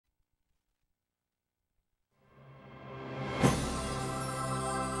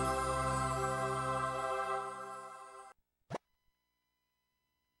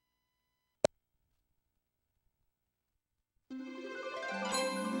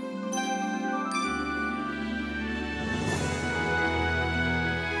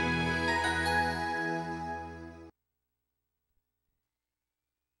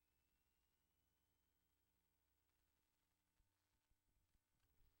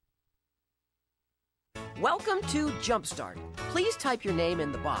Welcome to Jumpstart. Please type your name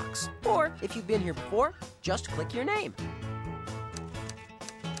in the box. Or, if you've been here before, just click your name.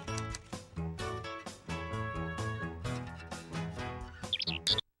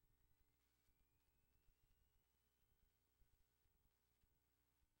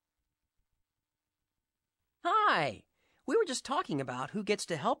 Hi! We were just talking about who gets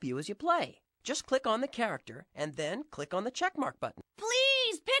to help you as you play. Just click on the character and then click on the checkmark button.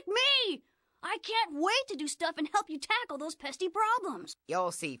 Please pick me! I can't wait to do stuff and help you tackle those pesky problems.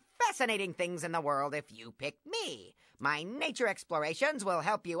 You'll see fascinating things in the world if you pick me. My nature explorations will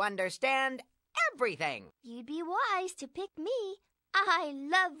help you understand everything. You'd be wise to pick me. I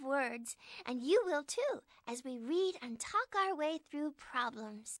love words, and you will too, as we read and talk our way through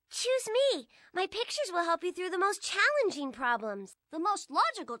problems. Choose me. My pictures will help you through the most challenging problems. The most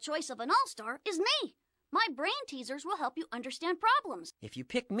logical choice of an all-star is me. My brain teasers will help you understand problems. If you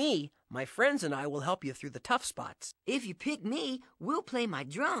pick me, my friends and I will help you through the tough spots. If you pick me, we'll play my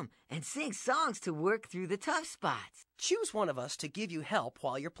drum and sing songs to work through the tough spots. Choose one of us to give you help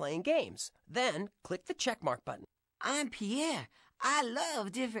while you're playing games. Then click the checkmark button. I'm Pierre. I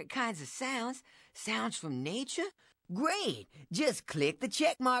love different kinds of sounds. Sounds from nature? Great! Just click the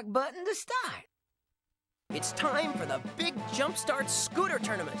checkmark button to start. It's time for the big Jumpstart Scooter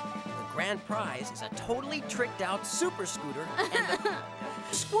Tournament. The grand prize is a totally tricked-out super scooter and the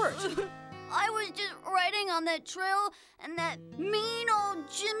Squirt. I was just riding on that trail, and that mean old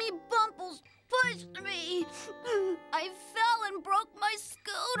Jimmy Bumples pushed me. I fell and broke my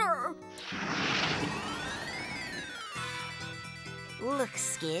scooter. Look,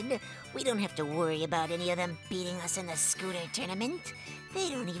 Skid, we don't have to worry about any of them beating us in the scooter tournament. They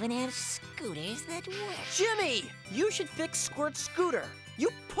don't even have scooters that work. Jimmy, you should fix Squirt's scooter. You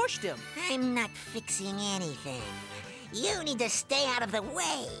pushed him. I'm not fixing anything. You need to stay out of the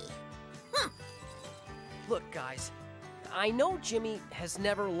way. Huh. Look, guys, I know Jimmy has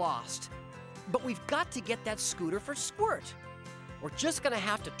never lost, but we've got to get that scooter for Squirt. We're just gonna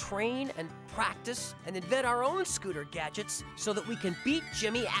have to train and practice and invent our own scooter gadgets so that we can beat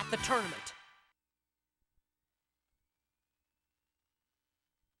Jimmy at the tournament.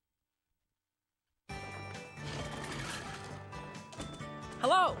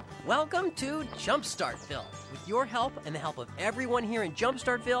 Hello, welcome to Jumpstartville. With your help and the help of everyone here in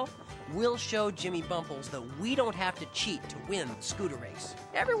Jumpstartville, we'll show Jimmy Bumples that we don't have to cheat to win the scooter race.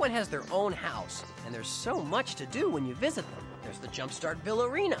 Everyone has their own house, and there's so much to do when you visit them. There's the Jumpstartville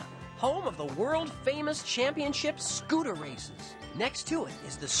Arena, home of the world-famous championship scooter races. Next to it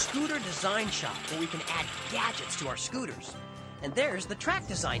is the Scooter Design Shop, where we can add gadgets to our scooters. And there's the Track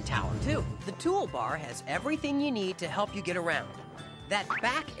Design Tower, too. The toolbar has everything you need to help you get around. That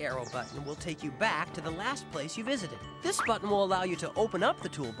back arrow button will take you back to the last place you visited. This button will allow you to open up the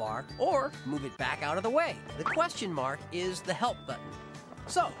toolbar or move it back out of the way. The question mark is the help button.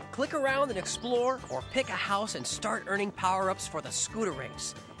 So, click around and explore, or pick a house and start earning power-ups for the scooter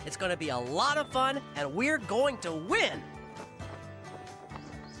race. It's going to be a lot of fun, and we're going to win!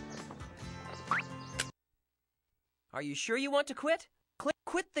 Are you sure you want to quit? Click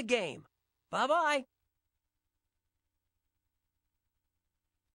quit the game. Bye-bye.